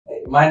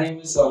My name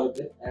is Saurav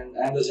Dey and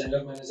I am the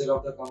general manager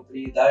of the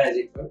company The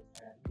Heartfelt.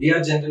 We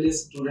are generally a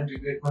student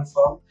recruitment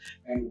firm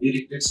and we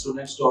recruit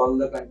students to all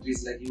the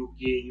countries like UK,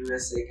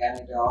 USA,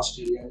 Canada,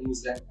 Australia, New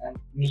Zealand, and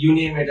you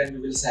name it and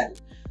we will send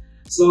it.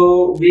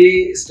 So we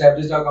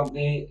established our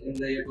company in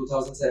the year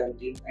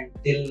 2017 and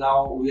till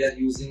now we are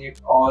using it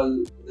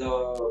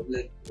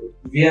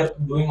we are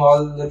doing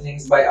all the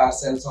things by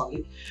ourselves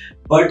only.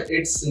 But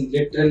it's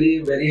literally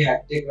very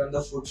hectic when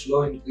the food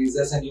flow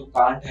increases and you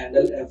can't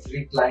handle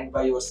every client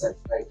by yourself,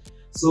 right?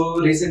 So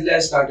recently I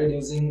started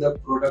using the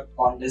product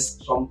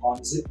KONDESK from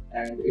KONZE,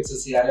 and it's a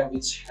CRM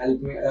which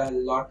helped me a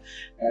lot,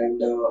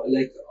 and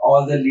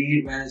all the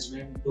lead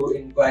management to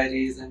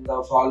inquiries and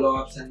the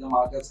follow-ups and the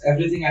markups,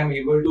 everything I'm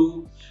able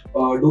to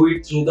do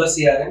it through the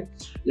CRM.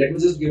 Let me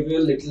just give you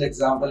a little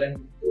example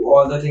and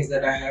all the things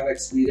that I have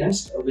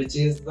experienced, which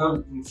is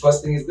the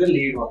first thing is the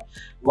lead one.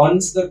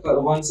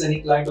 Once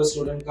any client or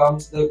student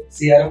comes, the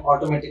CRM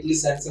automatically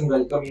sends a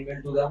welcome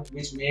email to them,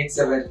 which makes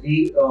a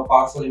very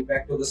powerful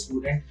impact to the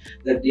student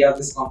that yeah,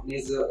 this company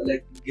is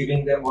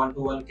giving them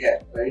one-to-one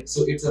care, right?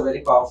 So it's a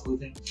very powerful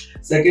thing.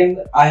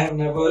 Second, I have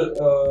never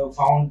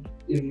found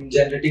in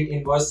generating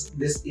invoice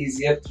this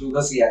easier through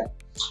the CRM.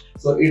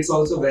 So it's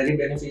also very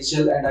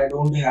beneficial and I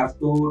don't have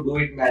to do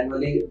it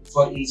manually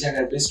for each and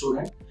every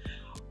student.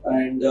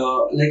 And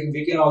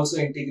we can also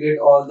integrate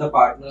all the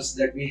partners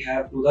that we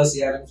have to the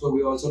CRM, so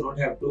we also don't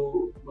have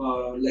to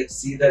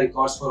see the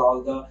records for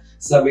all the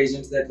sub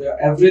agents that we are.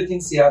 Everything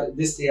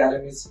this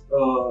CRM is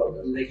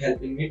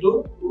helping me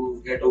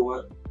to get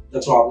over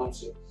the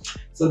problems here.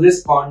 So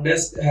this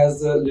KONDESK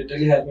has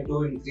literally helped me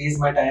to increase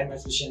my time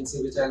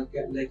efficiency, which I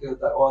can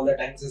all the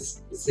times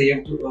is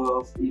saved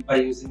by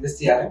using this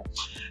CRM,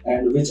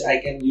 and which I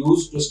can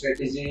use to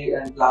strategy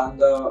and plan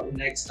the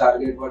next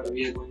target what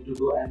we are going to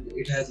do, and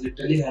it has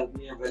literally helped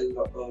me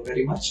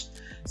very much.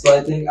 So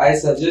I think I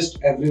suggest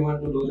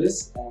everyone to do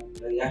this, and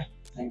yeah,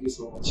 thank you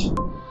so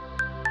much.